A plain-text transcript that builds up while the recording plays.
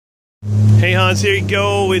Hey Hans, here you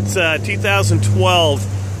go. It's 2012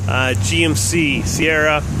 GMC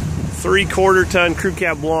Sierra 3/4 ton crew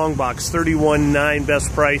cab long box, 31.9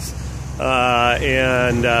 best price,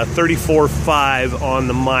 and 34.5 on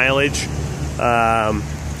the mileage.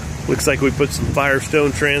 Looks like we put some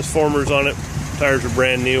Firestone transformers on it. Tires are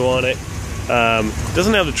brand new on it.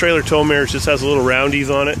 Doesn't have the trailer tow mirrors, just has a little roundies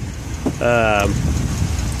on it.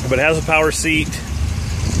 But it has a power seat.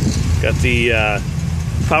 Got the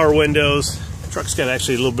power windows. The truck's got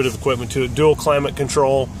actually a little bit of equipment to it. Dual climate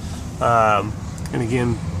control. And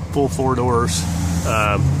again, full 4 doors.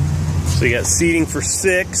 So you got seating for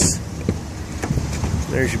 6.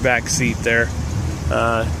 There's your back seat there.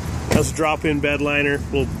 Has a drop-in bed liner,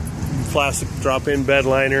 little plastic drop-in bed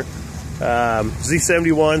liner.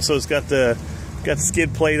 Z71, so it's got the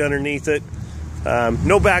skid plate underneath it.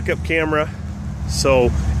 No backup camera, so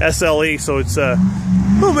SLE, so it's a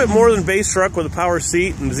little bit more than base truck with a power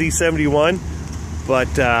seat and Z71, but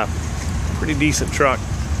pretty decent truck.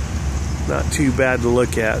 Not too bad to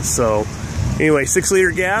look at. So anyway,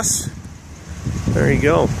 6-liter gas. There you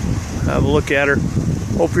go. Have a look at her.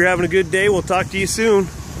 Hope you're having a good day. We'll talk to you soon.